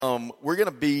We're going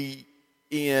to be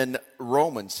in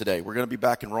Romans today. We're going to be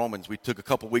back in Romans. We took a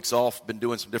couple weeks off, been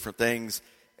doing some different things,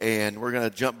 and we're going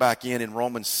to jump back in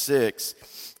Romans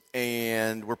 6,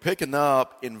 and we're picking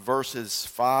up in verses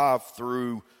 5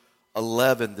 through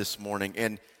 11 this morning.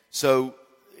 And so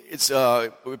it's I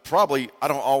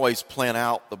don't always plan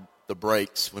out the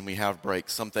breaks when we have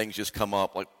breaks. Some things just come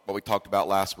up, like what we talked about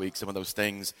last week, some of those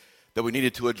things that we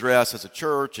needed to address as a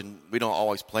church, and we don't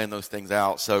always plan those things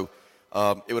out. So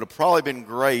it would have probably been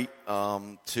great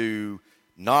to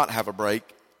not have a break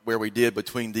where we did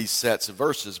between these sets of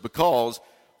verses, because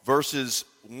verses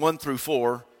 1 through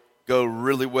 4 go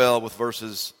really well with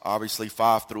verses, obviously,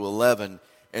 5 through 11.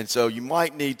 And so you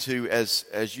might need to,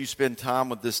 as you spend time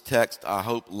with this text, I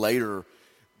hope later,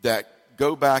 that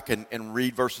go back and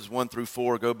read verses 1 through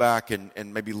 4, go back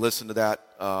and maybe listen to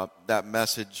that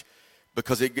message,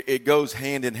 because it goes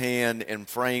hand in hand and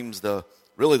frames the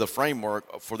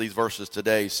framework for these verses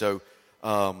today. So,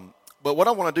 but what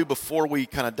I want to do before we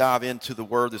kind of dive into the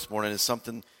Word this morning is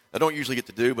something I don't usually get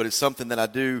to do, but it's something that I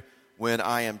do when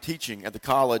I am teaching at the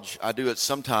college. I do it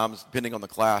sometimes, depending on the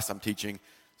class I'm teaching,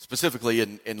 specifically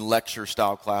in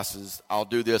lecture-style classes. I'll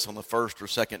do this on the first or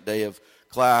second day of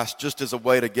class, just as a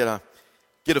way to get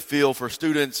a feel for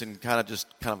students and kind of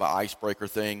an icebreaker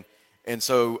thing. And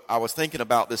so I was thinking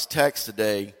about this text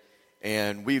today,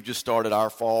 and we've just started our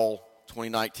fall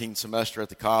 2019 semester at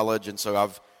the college, and so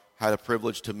I've had a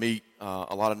privilege to meet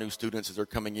a lot of new students as they're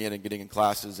coming in and getting in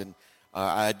classes. And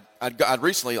I'd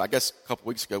recently, I guess a couple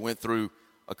weeks ago, went through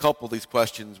a couple of these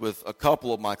questions with a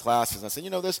couple of my classes. And I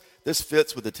said, this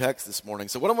fits with the text this morning.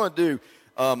 So what I'm going to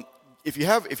do,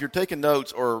 if you're taking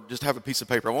notes or just have a piece of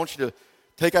paper, I want you to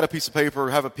take out a piece of paper,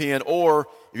 have a pen, or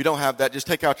if you don't have that, just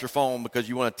take out your phone because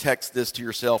you want to text this to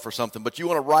yourself or something. But you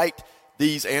want to write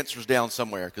these answers down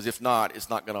somewhere, because if not,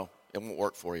 it won't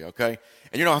work for you, okay?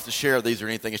 And you don't have to share these or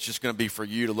anything. It's just going to be for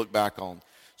you to look back on.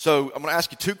 So I'm going to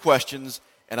ask you two questions,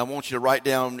 and I want you to write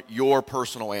down your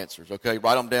personal answers, okay?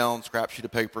 Write them down, scrap sheet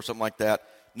of paper, something like that.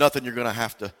 Nothing you're going to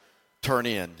have to turn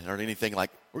in or anything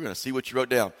like, we're going to see what you wrote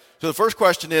down. So the first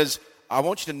question is, I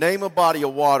want you to name a body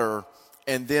of water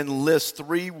and then list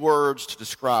 3 words to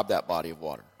describe that body of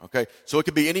water, okay? So it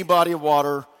could be any body of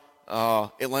water,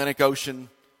 Atlantic Ocean,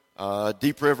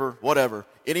 deep river, whatever,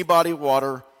 any body of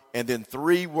water, and then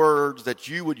 3 words that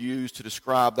you would use to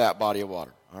describe that body of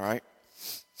water, all right?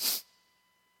 This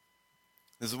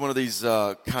is one of these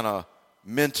kind of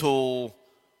mental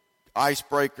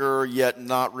icebreaker, yet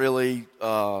not really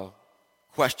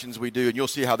questions we do, and you'll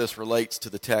see how this relates to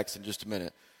the text in just a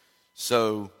minute.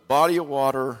 So, body of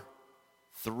water,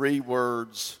 3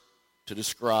 words to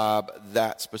describe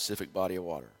that specific body of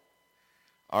water.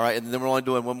 All right, and then we're only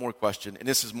doing one more question, and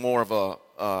this is more of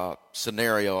a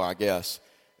scenario, I guess.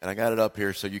 And I got it up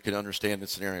here so you can understand the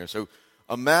scenario. So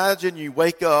imagine you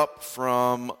wake up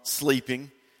from sleeping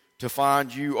to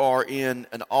find you are in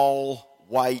an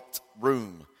all-white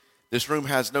room. This room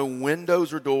has no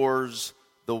windows or doors.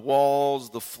 The walls,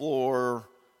 the floor,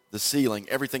 the ceiling,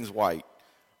 everything's white.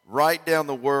 Write down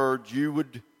the words you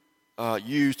would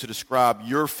use to describe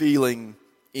your feeling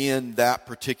in that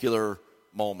particular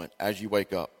moment as you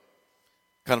wake up.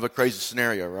 Kind of a crazy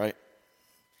scenario, right?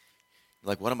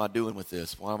 Like, what am I doing with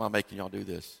this? Why am I making y'all do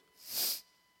this?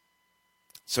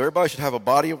 So everybody should have a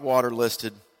body of water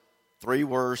listed, 3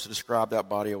 words to describe that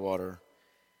body of water,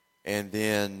 and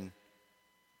then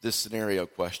this scenario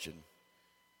question.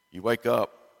 You wake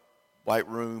up, white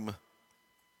room,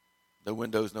 no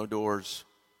windows, no doors.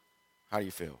 How do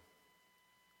you feel?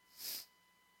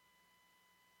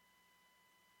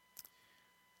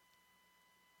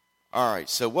 All right,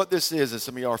 so what this is, as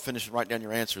some of y'all are finishing writing down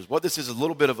your answers, what this is a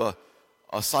little bit of a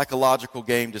psychological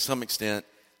game to some extent.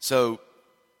 So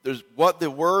there's what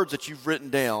the words that you've written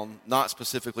down, not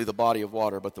specifically the body of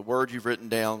water, but the words you've written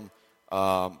down,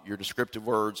 your descriptive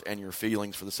words and your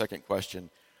feelings for the second question,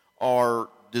 are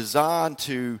designed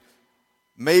to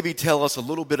maybe tell us a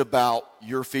little bit about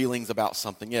your feelings about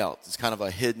something else. It's kind of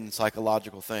a hidden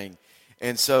psychological thing.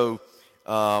 And so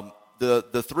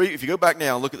the 3, if you go back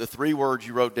now and look at the 3 words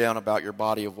you wrote down about your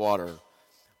body of water,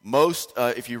 most,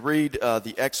 if you read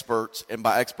the experts, and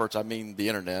by experts I mean the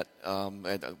internet, and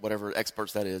whatever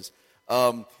experts that is,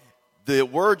 the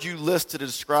words you list to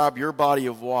describe your body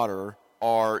of water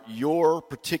are your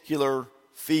particular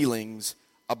feelings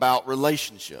about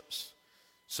relationships.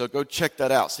 So go check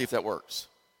that out, see if that works.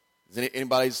 Is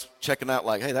anybody's checking out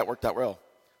like, hey, that worked out well?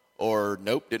 Or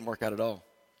nope, didn't work out at all.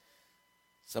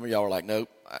 Some of y'all are like, nope.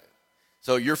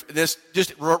 So this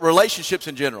just relationships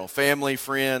in general, family,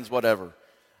 friends, whatever.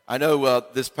 I know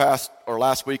this past or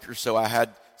last week or so, I had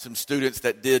some students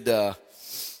that did, I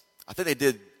think they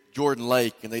did Jordan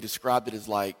Lake, and they described it as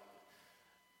like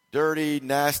dirty,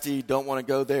 nasty, don't want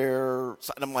to go there.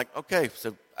 And I'm like, okay,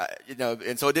 so,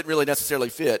 and so it didn't really necessarily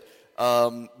fit,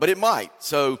 but it might.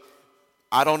 So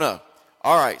I don't know.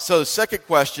 All right, so the second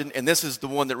question, and this is the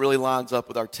one that really lines up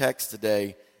with our text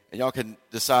today, and y'all can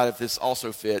decide if this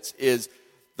also fits, is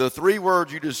the 3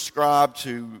 words you described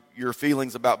to your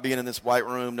feelings about being in this white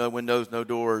room, no windows, no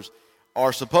doors,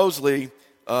 are supposedly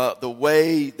the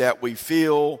way that we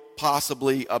feel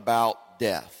possibly about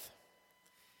death.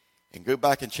 And go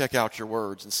back and check out your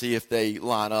words and see if they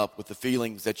line up with the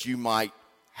feelings that you might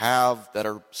have that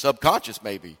are subconscious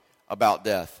maybe about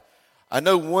death. I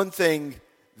know one thing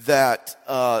that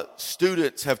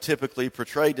students have typically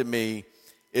portrayed to me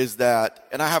is that,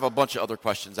 and I have a bunch of other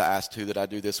questions I ask too that I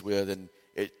do this with, and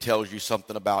it tells you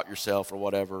something about yourself or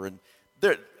whatever, and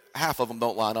half of them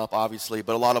don't line up obviously,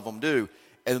 but a lot of them do.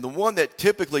 And the one that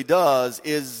typically does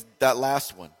is that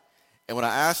last one. And when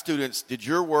I ask students, did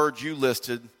your words you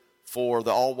listed for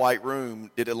the all-white room,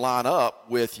 did it line up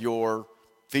with your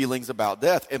feelings about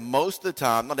death? And most of the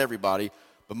time, not everybody,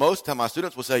 but most of the time my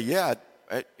students will say, yeah,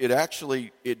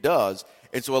 it does.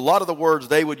 And so a lot of the words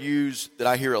they would use that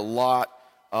I hear a lot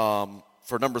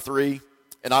for number 3,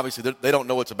 and obviously they don't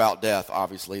know it's about death,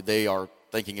 obviously. They are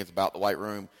thinking it's about the white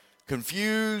room.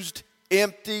 Confused,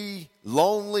 empty,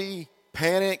 lonely,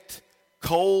 panicked,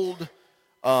 cold.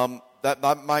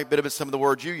 That might be some of the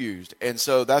words you used. And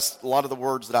so that's a lot of the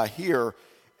words that I hear.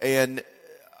 And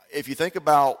if you think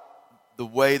about the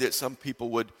way that some people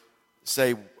would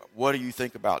say, what do you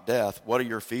think about death? What are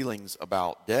your feelings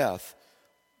about death?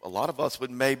 A lot of us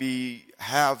would maybe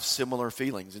have similar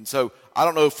feelings. And so I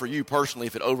don't know for you personally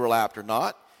if it overlapped or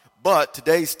not, but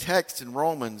today's text in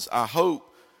Romans, I hope,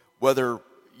 whether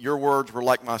your words were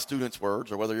like my students'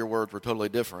 words or whether your words were totally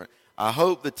different, I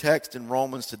hope the text in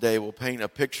Romans today will paint a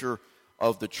picture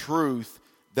of the truth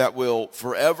that will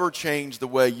forever change the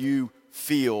way you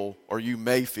feel or you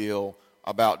may feel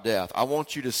about death. I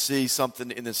want you to see something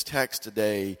in this text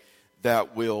today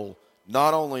that will should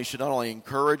not only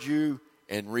encourage you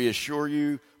and reassure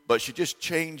you, but should just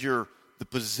change the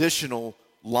positional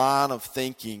line of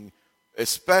thinking,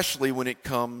 especially when it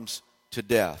comes to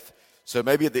death. So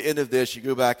maybe at the end of this, you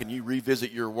go back and you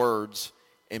revisit your words,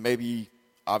 and maybe,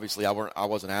 obviously I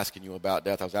wasn't asking you about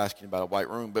death, I was asking about a white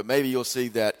room, but maybe you'll see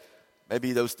that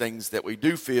maybe those things that we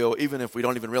do feel, even if we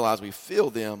don't even realize we feel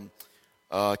them,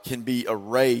 can be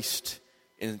erased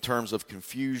in terms of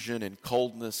confusion and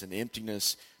coldness and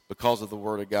emptiness because of the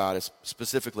Word of God,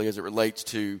 specifically as it relates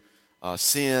to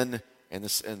sin and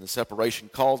the separation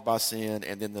caused by sin,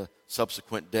 and then the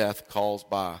subsequent death caused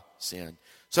by sin.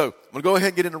 So I'm going to go ahead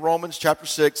and get into Romans chapter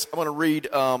 6. I'm going to read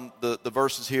the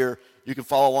verses here. You can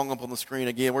follow along up on the screen.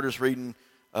 Again, we're just reading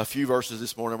a few verses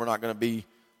this morning. We're not going to be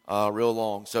real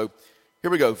long. So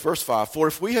here we go. Verse 5. For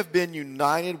if we have been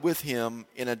united with him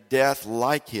in a death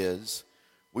like his,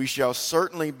 we shall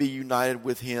certainly be united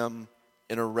with him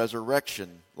in a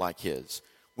resurrection like his.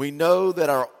 We know that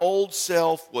our old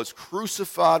self was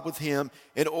crucified with him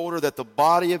in order that the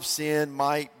body of sin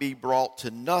might be brought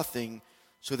to nothing,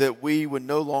 so that we would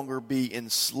no longer be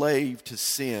enslaved to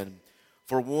sin.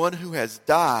 For one who has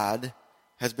died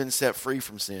has been set free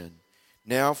from sin.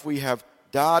 Now if we have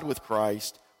died with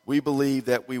Christ, we believe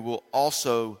that we will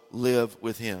also live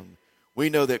with him. We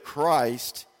know that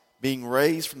Christ, being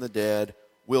raised from the dead,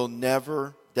 will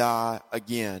never die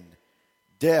again.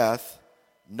 Death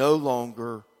no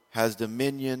longer has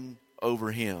dominion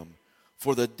over him.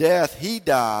 For the death he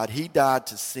died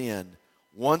to sin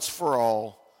once for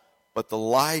all, but the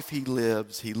life he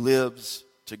lives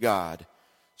to God.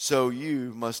 So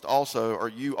you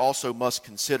also must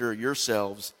consider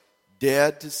yourselves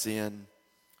dead to sin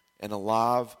and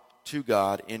alive to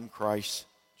God in Christ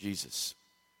Jesus.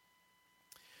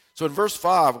 So in verse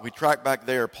 5, if we track back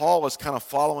there, Paul was kind of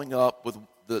following up with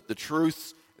the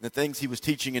truths and the things he was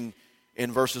teaching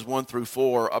in verses 1 through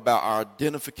 4 about our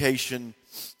identification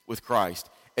with Christ.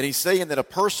 And he's saying that a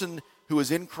person who is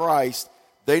in Christ,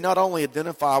 they not only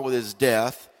identify with his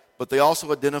death, but they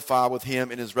also identify with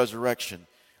him in his resurrection.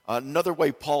 Another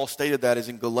way Paul stated that is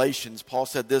in Galatians. Paul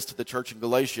said this to the church in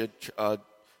Galatia,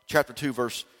 chapter 2,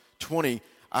 verse 20.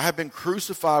 I have been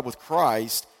crucified with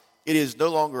Christ. It is no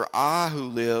longer I who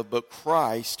live, but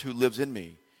Christ who lives in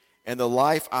me. And the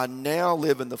life I now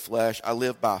live in the flesh, I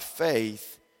live by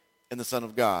faith in the Son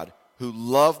of God, who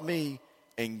loved me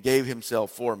and gave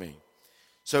himself for me.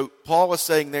 So Paul was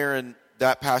saying there in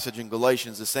that passage in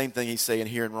Galatians the same thing he's saying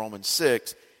here in Romans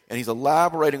 6, and he's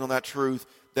elaborating on that truth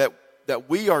that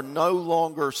we are no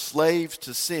longer slaves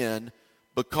to sin,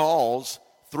 because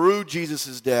through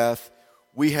Jesus' death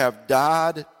we have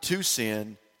died to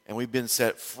sin and we've been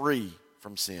set free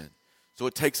from sin. So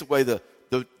it takes away the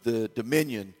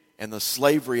dominion and the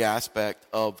slavery aspect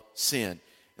of sin.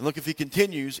 And look, if he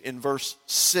continues in verse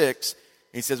 6,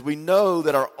 he says, we know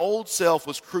that our old self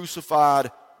was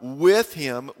crucified with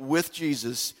him, with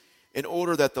Jesus, in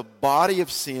order that the body of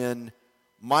sin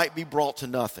might be brought to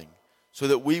nothing, so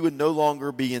that we would no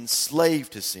longer be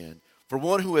enslaved to sin. For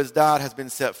one who has died has been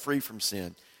set free from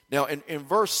sin. Now, in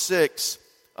verse 6,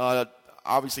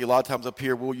 obviously a lot of times up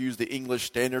here we'll use the English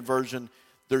Standard Version.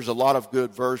 There's a lot of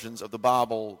good versions of the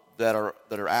Bible that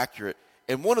are accurate.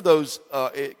 And one of those,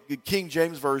 King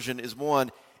James Version is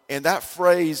one, and that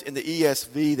phrase in the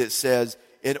ESV that says,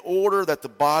 in order that the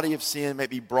body of sin may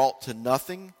be brought to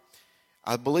nothing,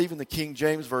 I believe in the King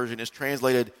James Version is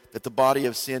translated that the body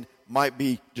of sin might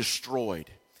be destroyed.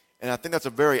 And I think that's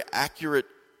a very accurate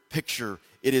picture.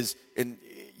 It is, and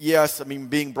yes, I mean,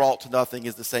 being brought to nothing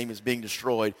is the same as being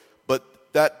destroyed, but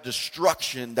that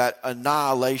destruction, that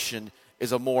annihilation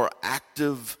is a more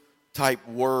active type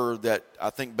word that I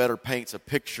think better paints a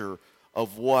picture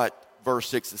of what verse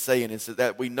 6 is saying. It's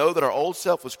that we know that our old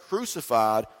self was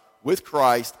crucified with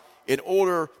Christ in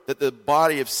order that the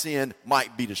body of sin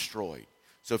might be destroyed.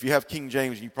 So if you have King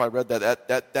James, and you probably read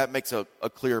that makes a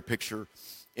clear picture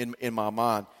in my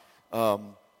mind.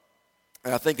 And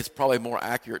I think it's probably a more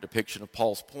accurate depiction of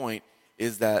Paul's point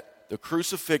is that the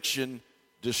crucifixion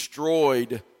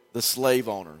destroyed the slave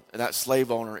owner, and that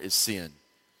slave owner is sin.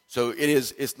 So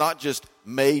it's not just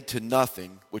made to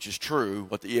nothing, which is true,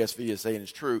 what the ESV is saying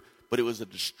is true, but it was a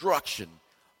destruction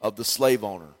of the slave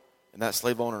owner, and that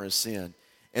slave owner is sin.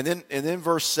 And then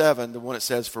verse 7, the one that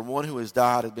says, for one who has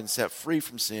died has been set free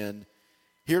from sin.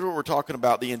 Here's what we're talking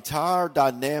about. The entire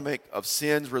dynamic of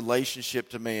sin's relationship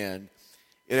to man,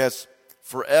 it has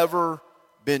forever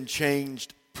been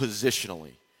changed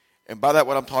positionally. And by that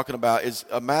what I'm talking about is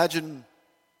imagine,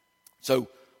 so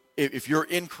if you're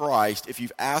in Christ, if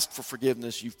you've asked for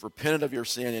forgiveness, you've repented of your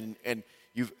sin, and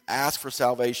you've asked for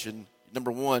salvation,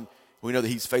 number one, we know that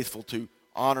he's faithful to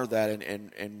honor that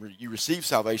and you receive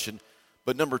salvation.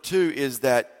 But number two is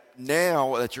that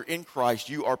now that you're in Christ,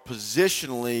 you are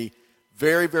positionally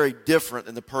very, very different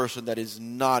than the person that is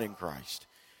not in Christ.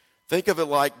 Think of it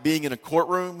like being in a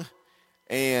courtroom,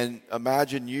 and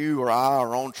imagine you or I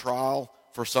are on trial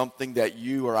for something that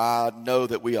you or I know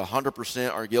that we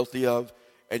 100% are guilty of,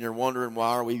 and you're wondering, why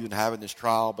are we even having this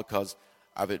trial? Because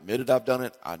I've admitted I've done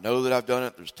it. I know that I've done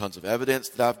it. There's tons of evidence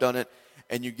that I've done it.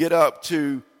 And you get up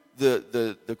to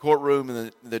the courtroom,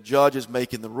 and the judge is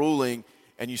making the ruling,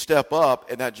 and you step up,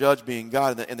 and that judge being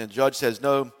God, and the judge says,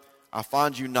 no, I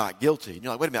find you not guilty. And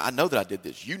you're like, wait a minute, I know that I did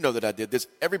this. You know that I did this.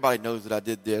 Everybody knows that I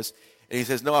did this. And he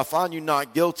says, no, I find you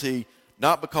not guilty,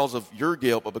 not because of your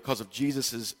guilt, but because of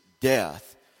Jesus'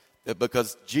 death. That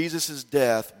because Jesus'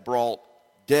 death brought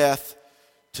death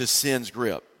to sin's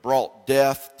grip, brought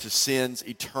death to sin's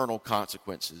eternal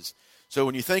consequences. So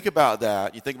when you think about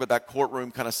that, you think about that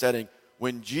courtroom kind of setting,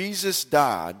 when Jesus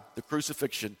died, the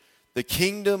crucifixion, the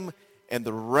kingdom and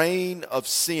the reign of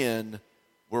sin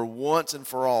were once and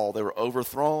for all, they were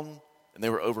overthrown and they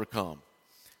were overcome.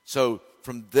 So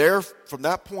from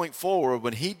that point forward,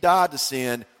 when he died to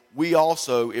sin, we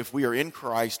also, if we are in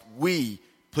Christ, we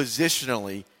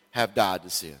positionally have died to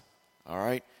sin. All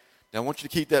right? Now I want you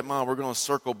to keep that in mind. We're going to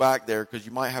circle back there because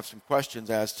you might have some questions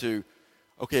as to,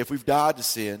 okay, if we've died to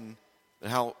sin,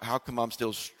 then how come I'm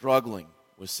still struggling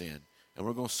with sin? And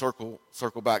we're going to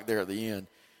circle back there at the end.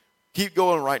 Keep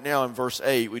going right now in verse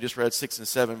 8. We just read 6 and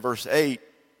 7. Verse 8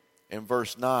 and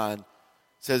verse 9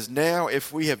 says, now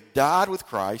if we have died with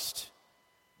Christ,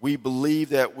 we believe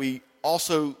that we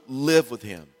also live with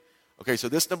him. Okay, so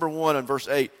this number one in verse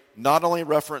 8, not only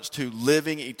reference to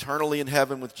living eternally in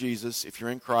heaven with Jesus, if you're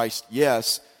in Christ,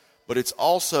 yes, but it's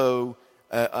also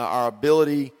our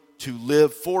ability to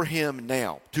live for him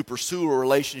now, to pursue a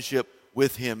relationship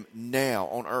with him now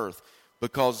on earth,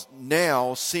 because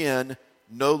now sin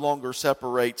no longer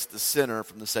separates the sinner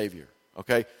from the Savior.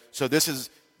 Okay, so this is,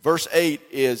 verse 8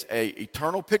 is an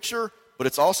eternal picture, but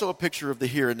it's also a picture of the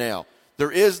here and now.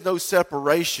 There is no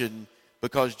separation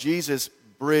because Jesus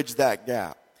bridged that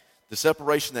gap. The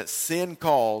separation that sin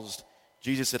caused,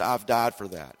 Jesus said, I've died for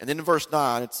that. And then in verse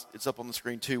 9, it's up on the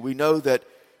screen too, we know that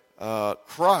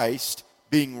Christ,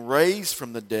 being raised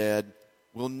from the dead,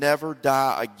 will never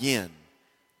die again.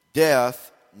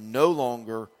 Death no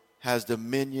longer has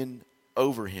dominion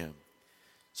over him.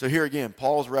 So here again,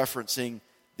 Paul's referencing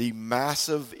the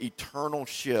massive eternal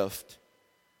shift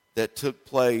that took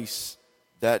place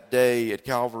that day at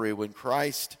Calvary when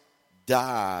Christ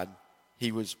died.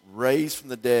 He was raised from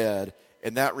the dead,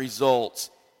 and that results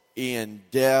in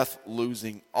death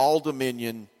losing all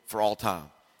dominion for all time.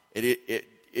 It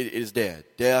it is dead.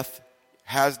 Death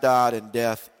has died and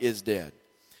death is dead.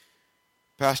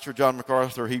 Pastor John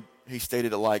MacArthur, he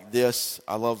stated it like this.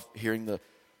 I love hearing the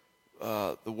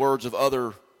words of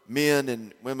other men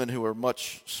and women who are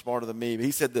much smarter than me. But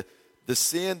he said the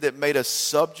sin that made us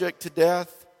subject to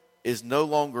death is no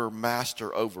longer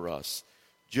master over us,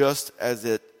 just as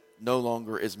it no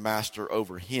longer is master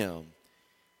over him.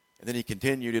 And then he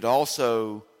continued, it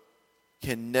also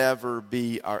can never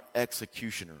be our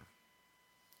executioner.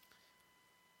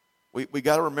 We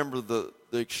got to remember the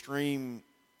extreme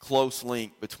close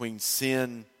link between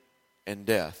sin and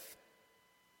death.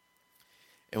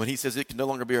 And when he says it can no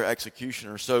longer be our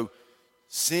executioner, so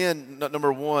sin,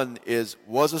 number one,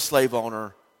 was a slave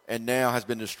owner and now has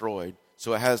been destroyed.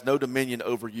 So it has no dominion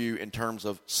over you in terms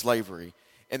of slavery.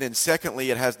 And then secondly,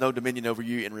 it has no dominion over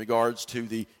you in regards to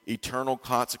the eternal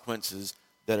consequences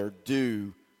that are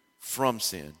due from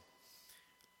sin.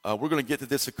 We're going to get to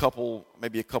this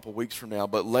maybe a couple weeks from now,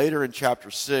 but later in chapter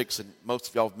 6, and most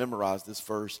of y'all have memorized this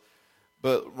verse,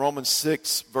 but Romans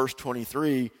 6, verse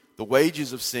 23, the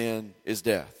wages of sin is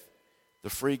death. The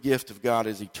free gift of God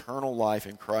is eternal life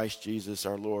in Christ Jesus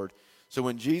our Lord. So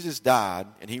when Jesus died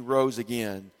and he rose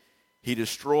again, he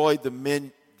destroyed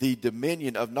the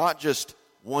dominion of not just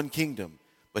one kingdom,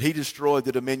 but he destroyed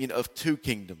the dominion of two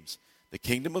kingdoms, the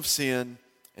kingdom of sin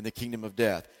and the kingdom of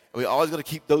death. And we always got to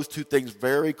keep those two things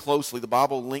very closely. The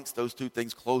Bible links those two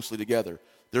things closely together.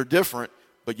 They're different,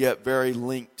 but yet very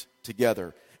linked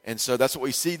together. And so that's what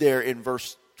we see there in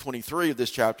verse 23 of this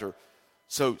chapter.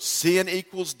 So sin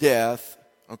equals death,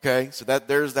 okay? So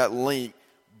there's that link.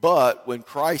 But when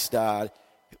Christ died,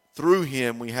 through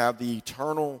him we have the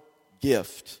eternal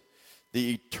gift,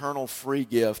 the eternal free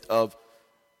gift of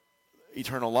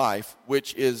eternal life,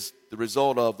 which is the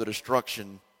result of the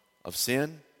destruction of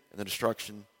sin and the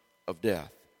destruction of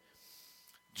death.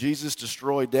 Jesus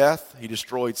destroyed death, he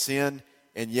destroyed sin,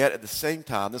 and yet at the same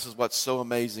time, this is what's so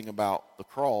amazing about the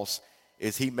cross,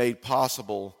 is he made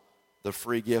possible the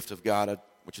free gift of God,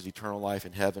 which is eternal life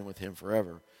in heaven with him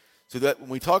forever. So that when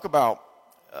we talk about,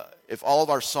 if all of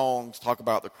our songs talk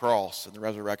about the cross and the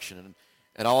resurrection,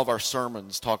 and all of our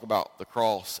sermons talk about the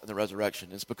cross and the resurrection,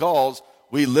 it's because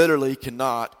we literally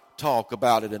cannot talk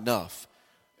about it enough.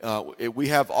 We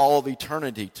have all of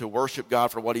eternity to worship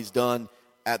God for what he's done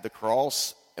at the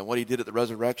cross and what he did at the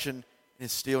resurrection, and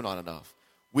it's still not enough.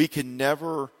 We can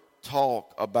never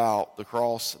talk about the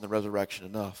cross and the resurrection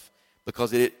enough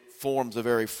because it forms a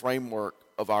very framework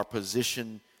of our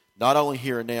position, not only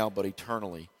here and now, but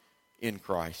eternally in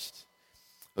Christ.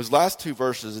 Those last two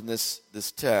verses in this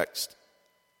text,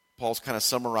 Paul's kind of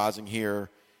summarizing here,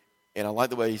 and I like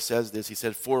the way he says this. He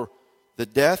said, for the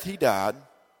death he died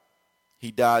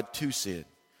to sin.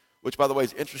 Which, by the way,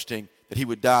 is interesting that he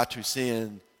would die to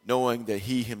sin knowing that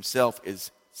he himself is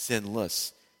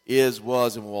sinless.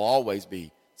 Was, and will always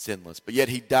be sinless. But yet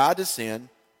he died to sin,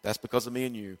 that's because of me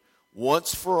and you,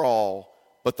 once for all,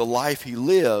 but the life he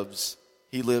lives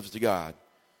to God.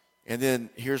 And then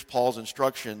here's Paul's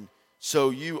instruction,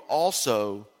 so you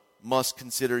also must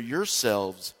consider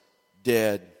yourselves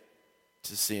dead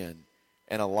to sin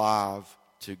and alive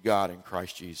to God in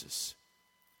Christ Jesus.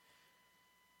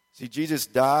 See, Jesus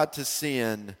died to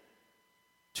sin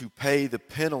to pay the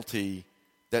penalty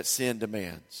that sin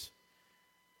demands.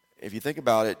 If you think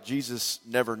about it, Jesus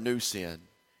never knew sin.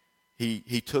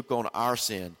 He took on our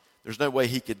sin. There's no way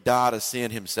he could die to sin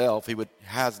himself. He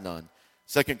has none.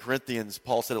 2 Corinthians,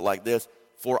 Paul said it like this,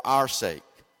 for our sake.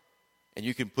 And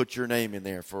you can put your name in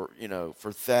there for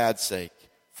Thad's sake,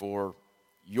 for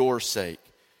your sake.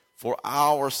 For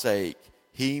our sake,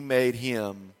 he made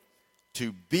him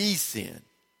to be sin,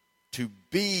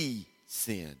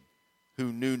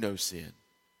 who knew no sin,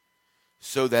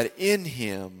 so that in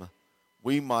him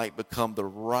we might become the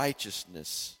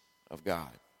righteousness of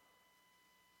God.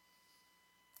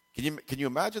 Can you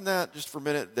imagine that just for a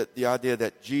minute, that the idea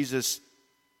that Jesus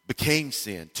became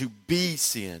sin, to be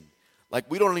sin. Like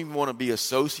we don't even want to be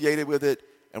associated with it,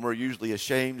 and we're usually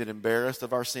ashamed and embarrassed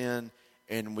of our sin,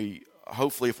 and we,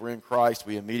 hopefully if we're in Christ,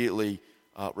 we immediately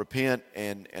repent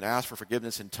and ask for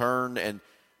forgiveness and turn, and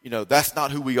that's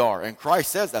not who we are. And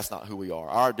Christ says that's not who we are.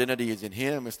 Our identity is in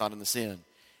him, it's not in the sin.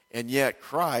 And yet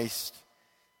Christ,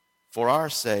 for our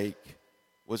sake,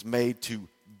 was made to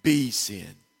be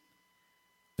sin.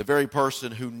 The very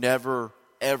person who never,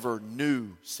 ever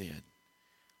knew sin.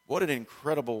 What an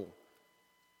incredible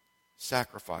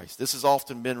sacrifice. This has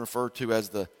often been referred to as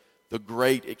the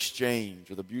great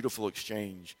exchange or the beautiful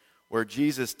exchange, where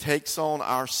Jesus takes on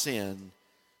our sin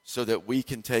so that we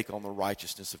can take on the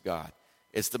righteousness of God.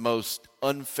 It's the most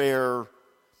unfair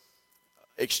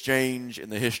exchange in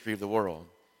the history of the world.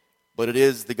 but it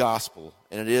is the gospel,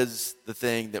 and it is the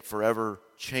thing that forever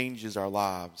changes our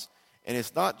lives. And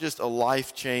it's not just a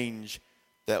life change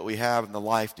that we have in the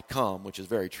life to come, which is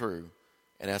very true,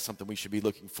 and that's something we should be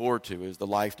looking forward to, is the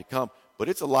life to come. But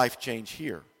it's a life change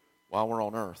here while we're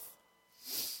on earth.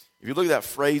 If you look at that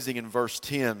phrasing in verse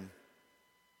 10,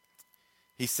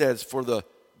 he says, for the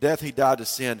death he died to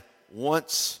sin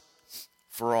once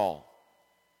for all.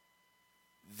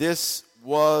 This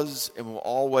was and will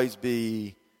always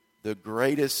be the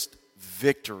greatest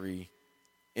victory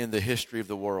in the history of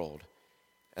the world.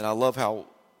 And I love how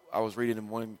I was reading in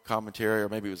one commentary, or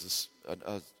maybe it was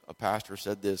a pastor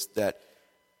said this, that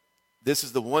this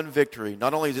is the one victory.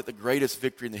 Not only is it the greatest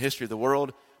victory in the history of the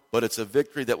world, but it's a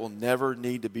victory that will never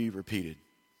need to be repeated.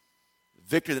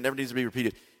 Victory that never needs to be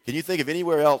repeated. Can you think of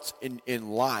anywhere else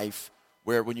in life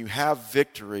where when you have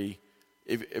victory,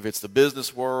 if it's the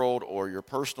business world or your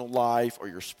personal life or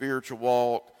your spiritual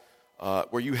walk,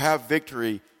 where you have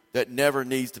victory that never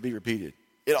needs to be repeated?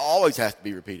 It always has to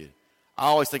be repeated. I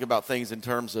always think about things in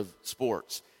terms of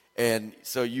sports. And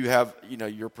so you have,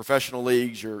 your professional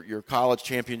leagues, your college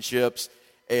championships,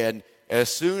 and as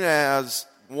soon as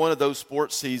one of those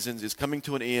sports seasons is coming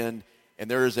to an end and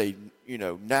there is a,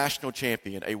 national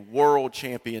champion, a world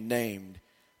champion named,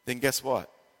 then guess what?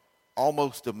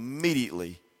 Almost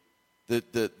immediately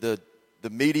the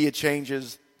media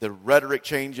changes, the rhetoric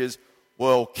changes.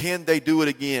 Well, can they do it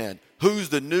again? Who's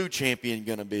the new champion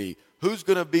going to be? Who's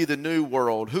going to be the new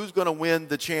world? Who's going to win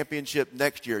the championship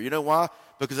next year? You know why?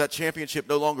 Because that championship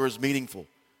no longer is meaningful.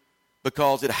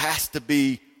 Because it has to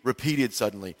be repeated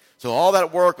suddenly. So all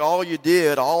that work, all you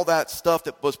did, all that stuff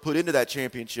that was put into that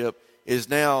championship is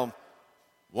now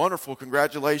wonderful.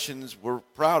 Congratulations. We're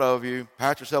proud of you.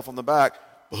 Pat yourself on the back.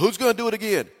 But who's going to do it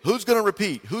again? Who's going to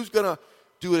repeat? Who's going to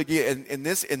do it again? And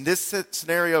in this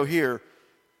scenario here,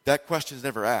 that question is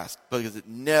never asked because it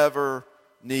never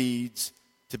needs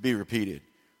to be repeated.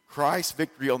 Christ's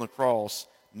victory on the cross,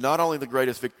 not only the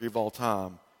greatest victory of all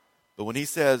time, but when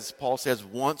Paul says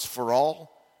once for all,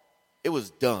 it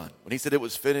was done. When he said it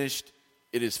was finished,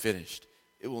 it is finished.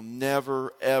 It will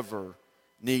never, ever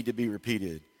need to be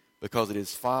repeated because it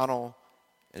is final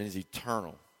and it is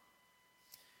eternal.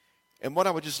 And what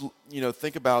I would just,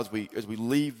 think about as we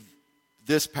leave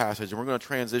this passage, and we're going to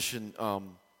transition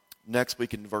next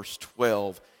week in verse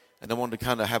 12, and I wanted to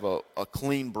kind of have a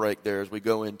clean break there as we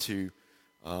go into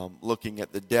looking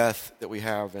at the death that we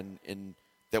have and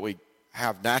that we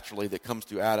have naturally that comes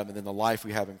through Adam, and then the life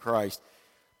we have in Christ.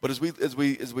 But as we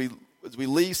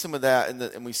leave some of that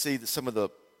and we see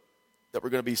that that we're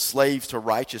going to be slaves to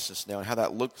righteousness now and how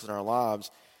that looks in our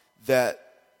lives, that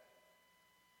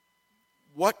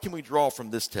what can we draw from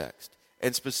this text?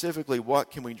 And specifically, what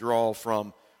can we draw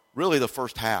from really the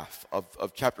first half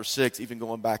of chapter 6, even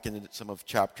going back into some of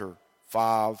chapter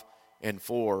 5 and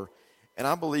 4? And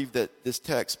I believe that this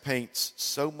text paints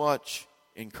so much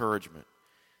encouragement,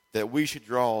 that we should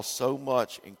draw so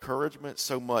much encouragement,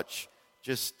 so much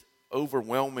just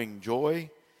overwhelming joy,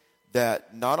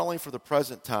 that not only for the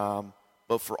present time,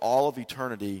 but for all of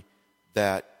eternity,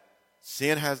 that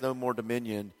sin has no more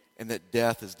dominion and that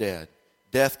death is dead.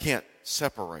 Death can't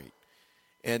separate.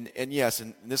 And yes,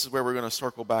 and this is where we're going to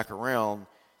circle back around,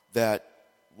 that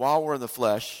while we're in the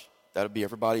flesh, that would be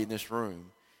everybody in this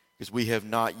room, because we have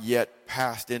not yet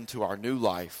passed into our new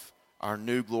life, our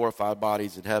new glorified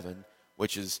bodies in heaven,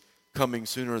 which is coming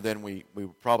sooner than we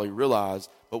probably realize.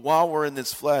 But while we're in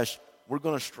this flesh, we're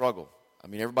going to struggle. I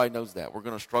mean, everybody knows that. We're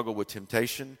going to struggle with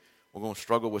temptation. We're going to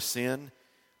struggle with sin.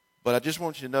 But I just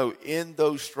want you to know, in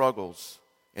those struggles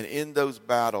and in those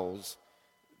battles,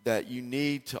 that you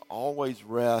need to always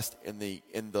rest in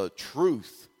the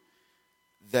truth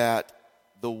that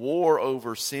the war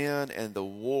over sin and the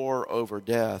war over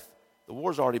death, the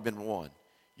war's already been won.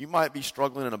 You might be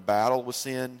struggling in a battle with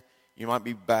sin. You might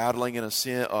be battling in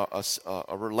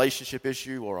a relationship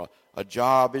issue or a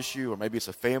job issue, or maybe it's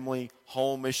a family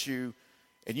home issue,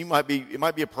 and it might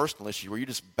be a personal issue where you're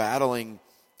just battling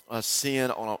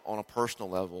sin on a personal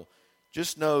level.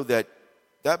 Just know that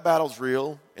battle's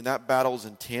real and that battle's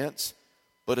intense,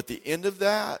 but at the end of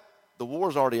that, the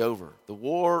war's already over. The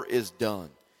war is done.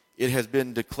 It has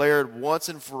been declared once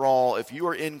and for all. If you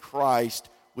are in Christ,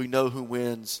 we know who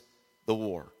wins the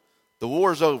war. The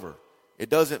war is over. It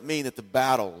doesn't mean that the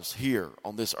battles here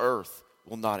on this earth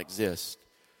will not exist.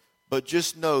 But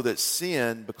just know that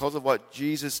sin, because of what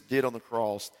Jesus did on the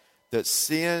cross, that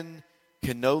sin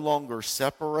can no longer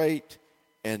separate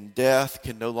and death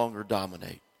can no longer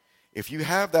dominate. If you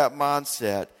have that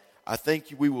mindset, I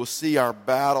think we will see our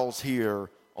battles here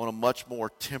on a much more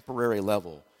temporary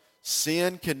level.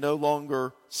 Sin can no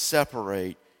longer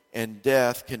separate and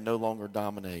death can no longer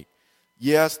dominate.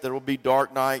 Yes, there will be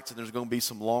dark nights and there's going to be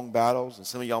some long battles, and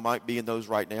some of y'all might be in those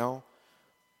right now.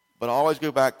 But I always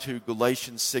go back to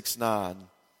Galatians 6:9,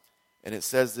 and it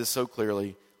says this so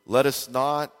clearly: let us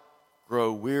not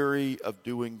grow weary of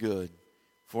doing good,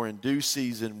 for in due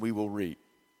season we will reap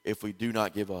if we do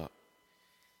not give up.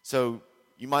 So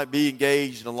you might be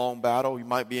engaged in a long battle. You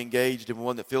might be engaged in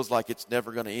one that feels like it's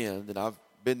never going to end. And I've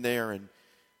been there, and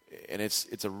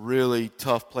it's a really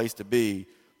tough place to be.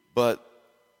 But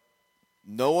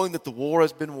knowing that the war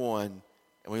has been won,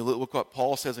 and we look what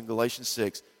Paul says in Galatians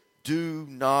 6, do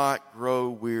not grow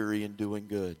weary in doing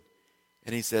good.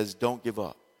 And he says, don't give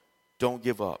up. Don't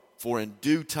give up. For in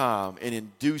due time and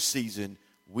in due season,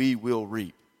 we will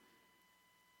reap.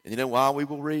 And you know why we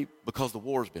will reap? Because the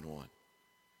war's been won.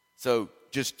 So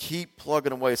just keep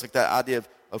plugging away. It's like that idea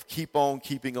of keep on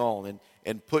keeping on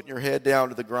and putting your head down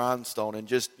to the grindstone and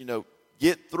just,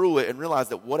 get through it and realize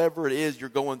that whatever it is you're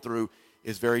going through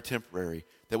is very temporary.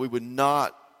 That we would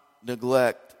not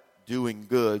neglect doing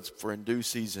goods, for in due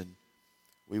season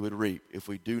we would reap if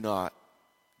we do not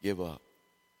give up.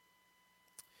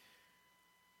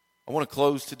 I want to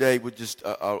close today with just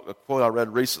a quote I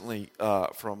read recently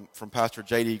from Pastor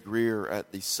J.D. Greer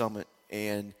at the summit.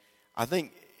 And I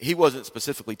think he wasn't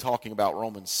specifically talking about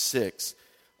Romans 6,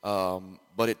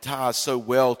 but it ties so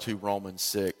well to Romans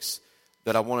 6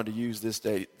 that I wanted to use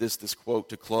this quote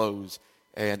to close.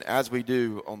 And as we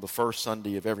do on the first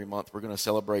Sunday of every month, we're going to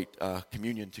celebrate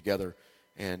communion together.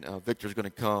 And Victor's going to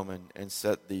come and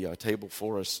set the table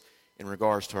for us in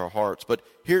regards to our hearts. But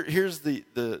here's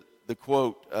the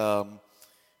quote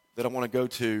that I want to go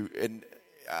to, and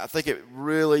I think it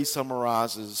really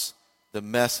summarizes the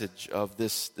message of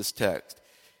this text.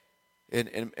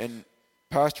 And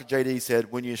Pastor J.D.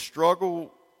 said, when you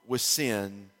struggle with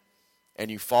sin and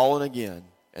you've fallen again,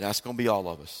 and that's going to be all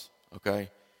of us, okay?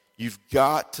 You've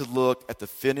got to look at the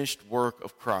finished work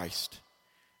of Christ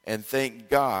and thank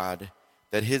God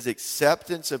that his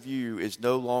acceptance of you is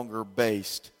no longer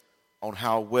based on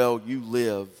how well you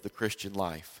live the Christian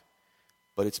life,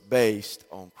 but it's based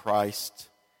on Christ's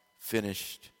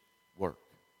finished work.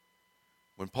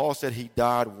 When Paul said he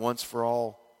died once for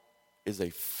all, is a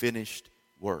finished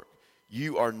work.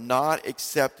 You are not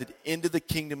accepted into the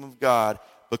kingdom of God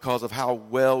because of how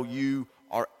well you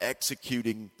are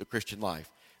executing the Christian life.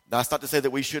 Now, that's not to say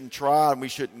that we shouldn't try and we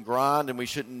shouldn't grind and we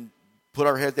shouldn't put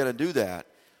our heads down and do that.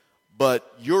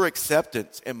 But your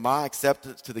acceptance and my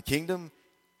acceptance to the kingdom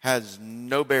has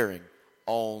no bearing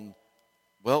on,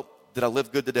 well, did I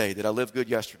live good today? Did I live good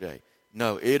yesterday?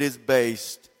 No, it is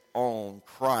based on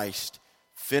Christ's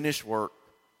finished work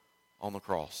on the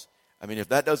cross. I mean, if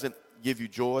that doesn't give you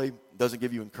joy, doesn't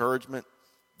give you encouragement,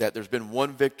 that there's been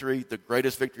one victory, the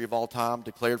greatest victory of all time,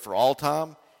 declared for all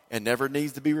time, and never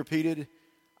needs to be repeated,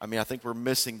 I mean, I think we're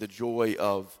missing the joy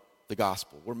of the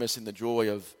gospel. We're missing the joy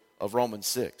of Romans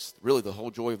 6, really the whole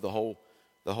joy of the whole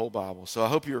Bible. So I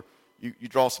hope you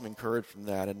draw some encouragement from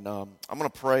that. And I'm going to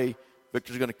pray.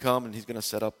 Victor's going to come, and he's going to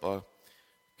set up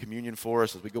communion for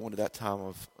us as we go into that time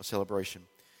of celebration.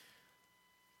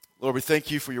 Lord, we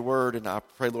thank you for your word, and I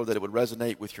pray, Lord, that it would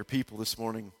resonate with your people this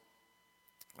morning.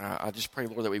 I just pray,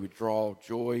 Lord, that we would draw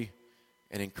joy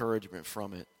and encouragement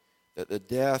from it, that the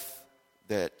death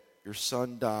that your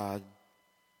son died.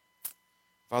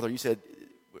 Father, you said,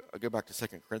 I'll go back to 2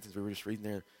 Corinthians, we were just reading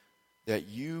there, that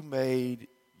you made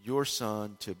your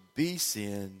son to be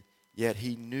sin, yet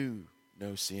he knew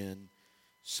no sin,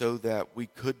 so that we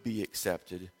could be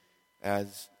accepted.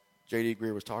 As J.D.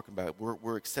 Greer was talking about,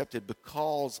 we're accepted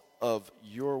because of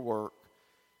your work,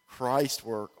 Christ's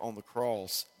work on the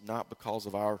cross, not because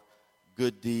of our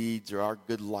good deeds or our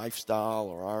good lifestyle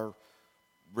or our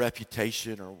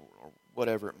reputation or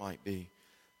whatever it might be.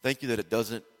 Thank you that it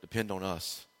doesn't depend on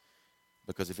us,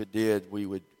 because if it did,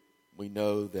 we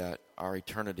know that our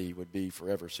eternity would be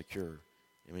forever secure.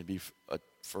 It would be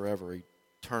forever,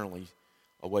 eternally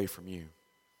away from you.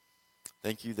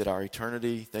 Thank you that our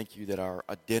eternity, thank you that our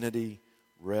identity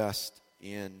rests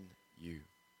in you.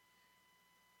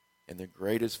 And the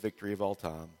greatest victory of all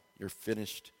time, your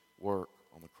finished work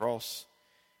on the cross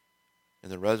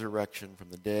and the resurrection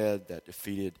from the dead that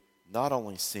defeated not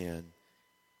only sin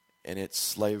and its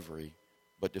slavery,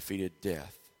 but defeated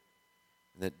death.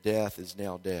 And that death is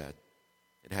now dead.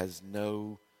 It has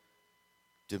no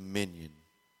dominion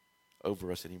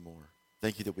over us anymore.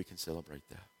 Thank you that we can celebrate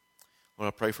that. I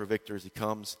want to pray for Victor as he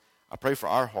comes. I pray for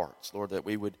our hearts, Lord, that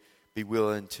we would be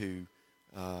willing to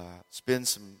spend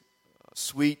some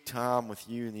sweet time with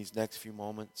you in these next few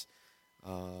moments.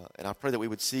 And I pray that we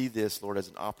would see this, Lord, as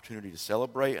an opportunity to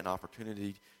celebrate, an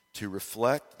opportunity to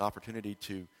reflect, an opportunity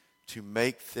to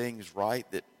make things right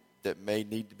that may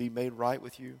need to be made right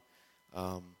with you.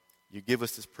 You give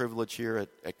us this privilege here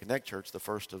at Connect Church the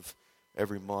first of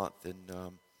every month,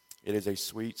 and it is a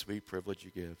sweet, sweet privilege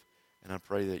you give. And I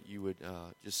pray that you would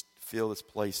just fill this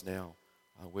place now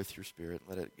with your Spirit.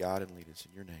 Let it guide and lead us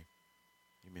in your name.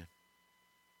 Amen.